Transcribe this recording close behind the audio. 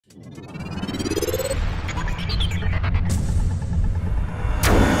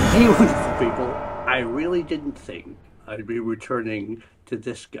Hey, wonderful people. I really didn't think I'd be returning to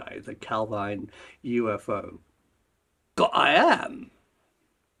this guy, the Calvine UFO. But I am.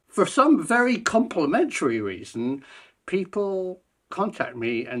 For some very complimentary reason, people contact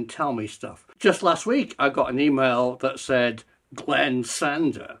me and tell me stuff. Just last week, I got an email that said, Glenn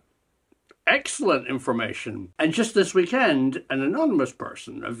Sander. Excellent information. And just this weekend, an anonymous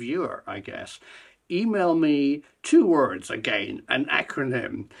person, a viewer, I guess, emailed me 2 words again, an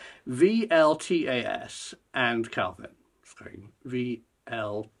acronym, VLTAS and Calvin. Sorry, VLTA.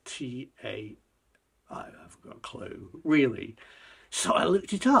 I've got a clue, really. So I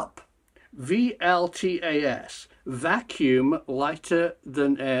looked it up. VLTAS, vacuum lighter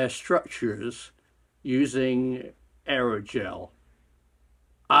than air structures using aerogel.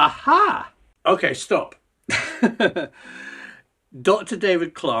 Aha! Okay, stop. Dr.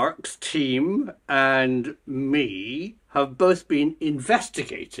 David Clarke's team and me have both been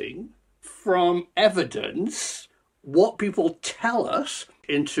investigating from evidence what people tell us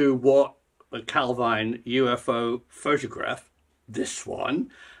into what the Calvine UFO photograph, this one,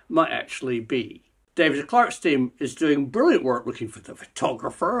 might actually be. David Clarke's team is doing brilliant work looking for the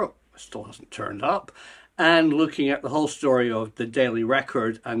photographer, still hasn't turned up, and looking at the whole story of the Daily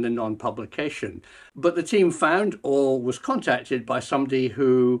Record and the non-publication. But the team found or was contacted by somebody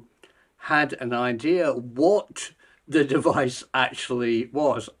who had an idea what the device actually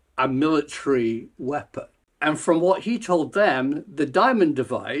was, a military weapon. And from what he told them, the Diamond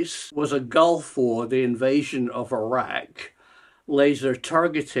device was a Gulf War, the invasion of Iraq, laser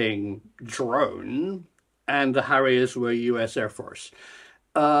targeting drone, and the Harriers were US Air Force.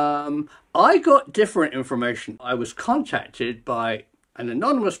 I got different information. I was contacted by an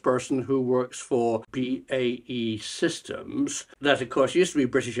anonymous person who works for BAE Systems, that of course used to be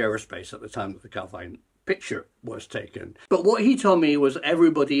British Aerospace at the time that the Calvine picture was taken. But what he told me was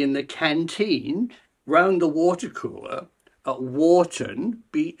everybody in the canteen round the water cooler at Wharton,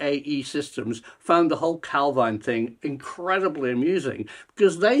 BAE Systems, found the whole Calvine thing incredibly amusing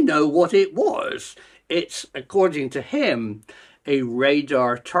because they know what it was. It's, according to him, a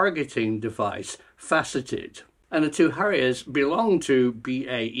radar targeting device, faceted. And the 2 Harriers belong to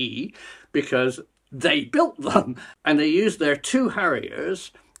BAE because they built them and they used their 2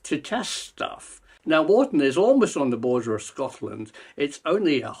 Harriers to test stuff. Now, Wharton is almost on the border of Scotland. It's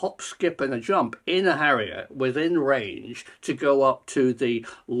only a hop, skip and a jump in a Harrier within range to go up to the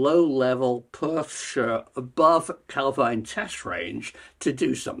low-level Perthshire above Calvine test range to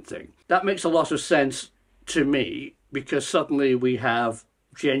do something. That makes a lot of sense to me, because suddenly we have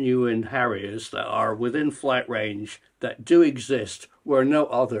genuine Harriers that are within flight range that do exist where no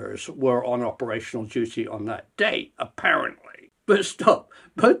others were on operational duty on that day, apparently. But stop,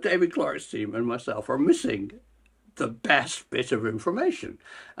 both David Clarke's team and myself are missing the best bit of information,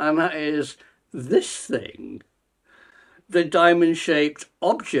 and that is this thing, the diamond-shaped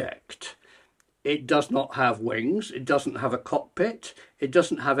object. It does not have wings, it doesn't have a cockpit, it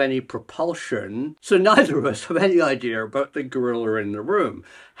doesn't have any propulsion, so neither of us have any idea about the gorilla in the room.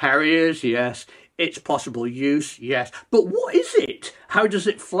 Harriers, yes. Its possible use, yes. But what is it? How does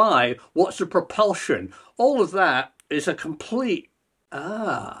it fly? What's the propulsion? All of that is a complete,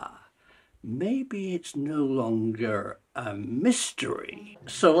 maybe it's no longer a mystery.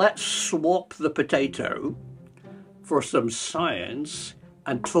 So let's swap the potato for some science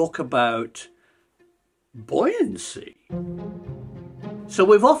and talk about buoyancy. So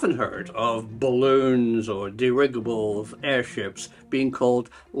we've often heard of balloons or dirigible airships being called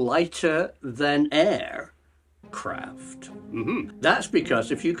lighter than air craft. That's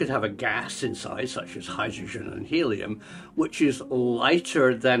because if you could have a gas inside, such as hydrogen and helium, which is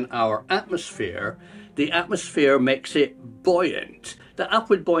lighter than our atmosphere, the atmosphere makes it buoyant. The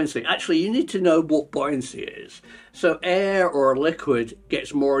upward buoyancy, actually you need to know what buoyancy is. So air or liquid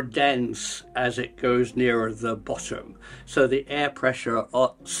gets more dense as it goes nearer the bottom. So the air pressure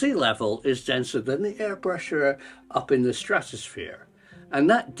at sea level is denser than the air pressure up in the stratosphere. And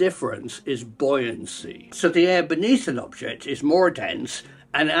that difference is buoyancy. So the air beneath an object is more dense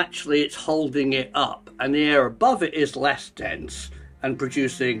and actually it's holding it up. And the air above it is less dense and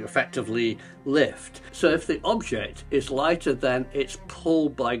producing effectively lift. So if the object is lighter than it's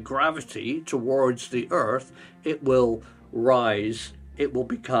pulled by gravity towards the Earth, it will rise, it will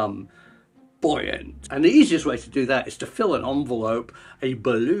become buoyant. And the easiest way to do that is to fill an envelope, a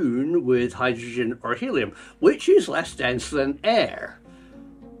balloon, with hydrogen or helium, which is less dense than air.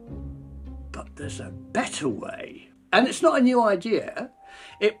 But there's a better way. And it's not a new idea.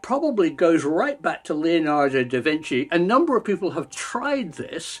 It probably goes right back to Leonardo da Vinci. A number of people have tried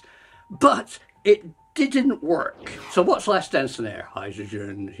this, but it didn't work. So what's less dense than air?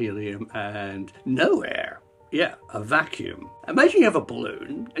 Hydrogen, helium, and no air. Yeah, a vacuum. Imagine you have a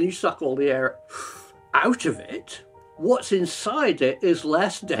balloon and you suck all the air out of it. What's inside it is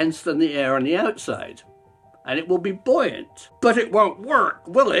less dense than the air on the outside, and it will be buoyant. But it won't work,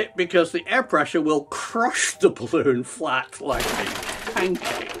 will it? Because the air pressure will crush the balloon flat like a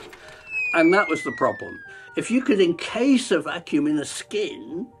pancake. And that was the problem. If you could encase a vacuum in a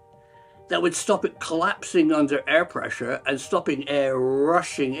skin, that would stop it collapsing under air pressure and stopping air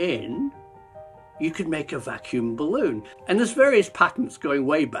rushing in, you could make a vacuum balloon. And there's various patents going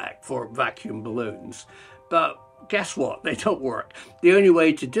way back for vacuum balloons, but guess what? They don't work. The only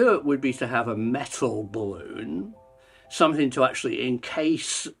way to do it would be to have a metal balloon, something to actually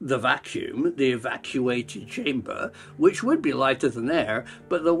encase the vacuum, the evacuated chamber, which would be lighter than air,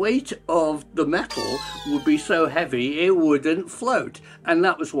 but the weight of the metal would be so heavy it wouldn't float. And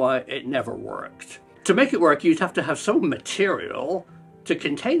that was why it never worked. To make it work, you'd have to have some material to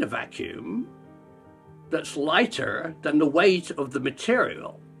contain a vacuum that's lighter than the weight of the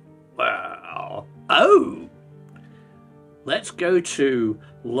material. Well, let's go to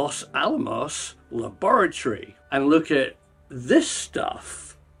Los Alamos Laboratory and look at this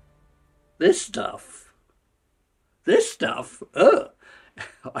stuff. This stuff. I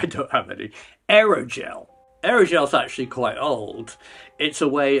don't have any. Aerogel. Aerogel's actually quite old. It's a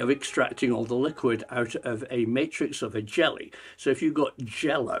way of extracting all the liquid out of a matrix of a jelly. So if you've got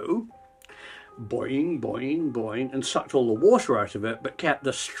Jello, boing, boing, boing, and sucked all the water out of it, but kept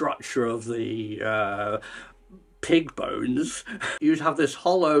the structure of the pig bones, you'd have this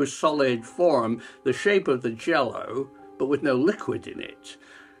hollow, solid form, the shape of the Jello, but with no liquid in it.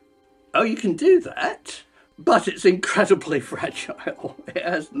 Oh, you can do that, but it's incredibly fragile. It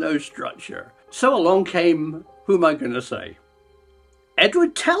has no structure. So along came, who am I going to say?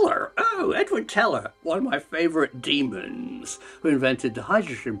 Edward Teller. Oh, Edward Teller, one of my favourite demons, who invented the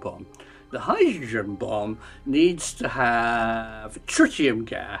hydrogen bomb. The hydrogen bomb needs to have tritium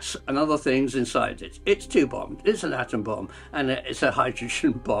gas and other things inside it. It's two bombs. It's an atom bomb, and it's a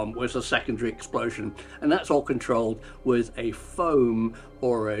hydrogen bomb with a secondary explosion. And that's all controlled with a foam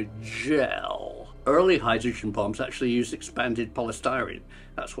or a gel. Early hydrogen bombs actually used expanded polystyrene.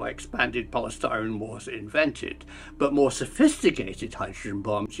 That's why expanded polystyrene was invented. But more sophisticated hydrogen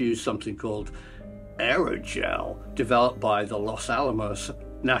bombs use something called aerogel, developed by the Los Alamos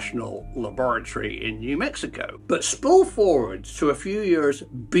National Laboratory in New Mexico. But spool forward to a few years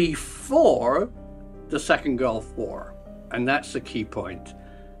before the Second Gulf War, and that's the key point.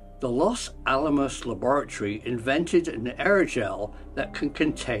 The Los Alamos Laboratory invented an aerogel that can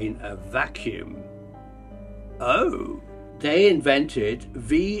contain a vacuum. Oh, they invented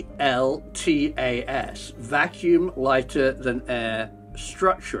VLTAS, vacuum lighter than air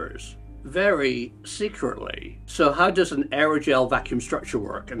structures. Very secretly. So how does an aerogel vacuum structure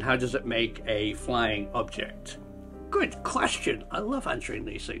work, and how does it make a flying object? Good question. I love answering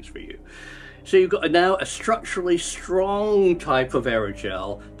these things for you. So you've got now a structurally strong type of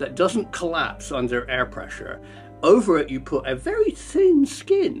aerogel that doesn't collapse under air pressure. Over it you put a very thin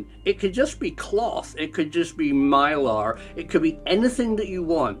skin. It could just be cloth, it could just be mylar, it could be anything that you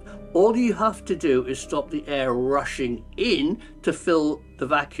want. All you have to do is stop the air rushing in to fill the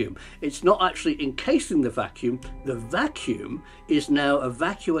vacuum. It's not actually encasing the vacuum. The vacuum is now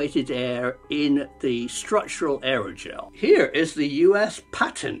evacuated air in the structural aerogel. Here is the US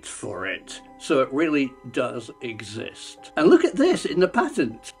patent for it. So it really does exist. And look at this in the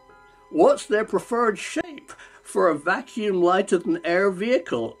patent. What's their preferred shape for a vacuum lighter than air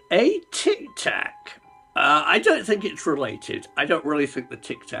vehicle? A Tic Tac. I don't think it's related. I don't really think the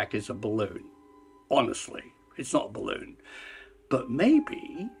Tic Tac is a balloon. Honestly, it's not a balloon. But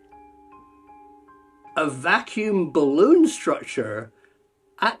maybe a vacuum balloon structure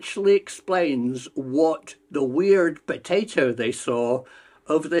actually explains what the weird potato they saw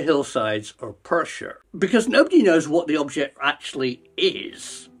over the hillsides of Persia. Because nobody knows what the object actually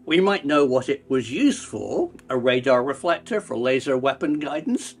is. We might know what it was used for, a radar reflector for laser weapon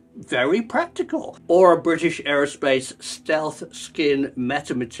guidance, very practical, or a British Aerospace stealth skin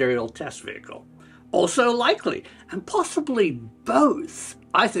metamaterial test vehicle. Also likely, and possibly both.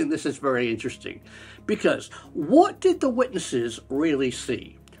 I think this is very interesting, because what did the witnesses really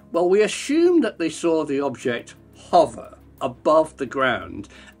see? Well, we assume that they saw the object hover above the ground,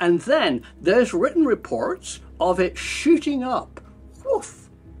 and then there's written reports of it shooting up, woof,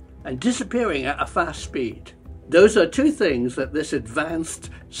 and disappearing at a fast speed. Those are two things that this advanced,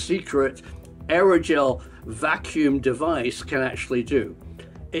 secret aerogel vacuum device can actually do.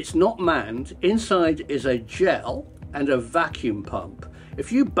 It's not manned. Inside is a gel and a vacuum pump.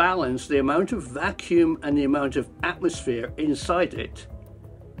 if you balance the amount of vacuum and the amount of atmosphere inside it,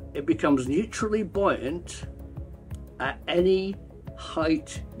 it becomes neutrally buoyant at any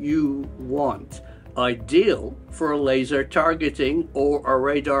height you want. Ideal for a laser targeting or a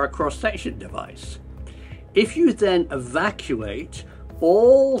radar cross-section device. If you then evacuate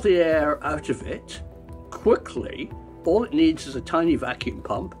all the air out of it quickly, all it needs is a tiny vacuum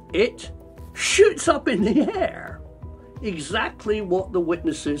pump, it shoots up in the air. Exactly what the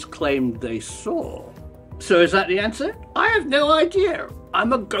witnesses claimed they saw. So is that the answer? I have no idea.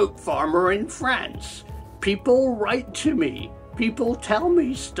 I'm a goat farmer in France. People write to me. People tell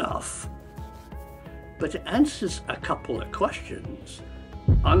me stuff. But it answers a couple of questions.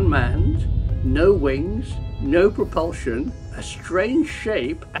 Unmanned, no wings, no propulsion, a strange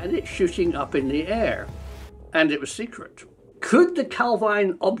shape, and it's shooting up in the air. And it was secret. Could the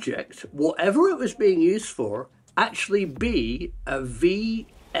Calvine object, whatever it was being used for, actually be a VLTAS?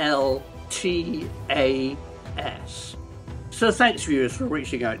 So thanks, viewers, for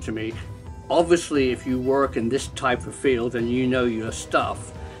reaching out to me. Obviously, if you work in this type of field and you know your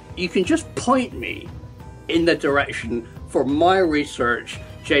stuff, you can just point me in the direction for my research.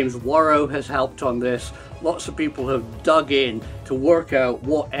 James Warrow has helped on this. Lots of people have dug in to work out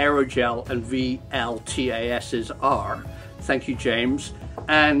what aerogel and VLTASs are. Thank you, James.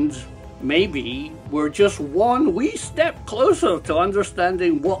 And maybe we're just one wee step closer to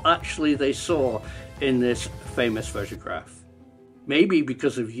understanding what actually they saw in this famous photograph. Maybe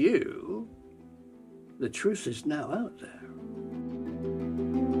because of you, the truth is now out there.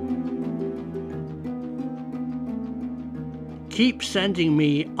 Keep sending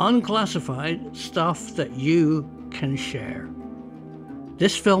me unclassified stuff that you can share.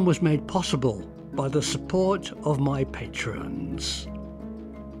 This film was made possible by the support of my patrons.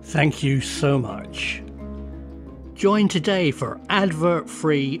 Thank you so much. Join today for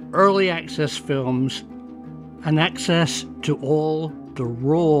advert-free early access films and access to all the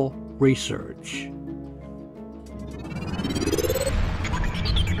raw research.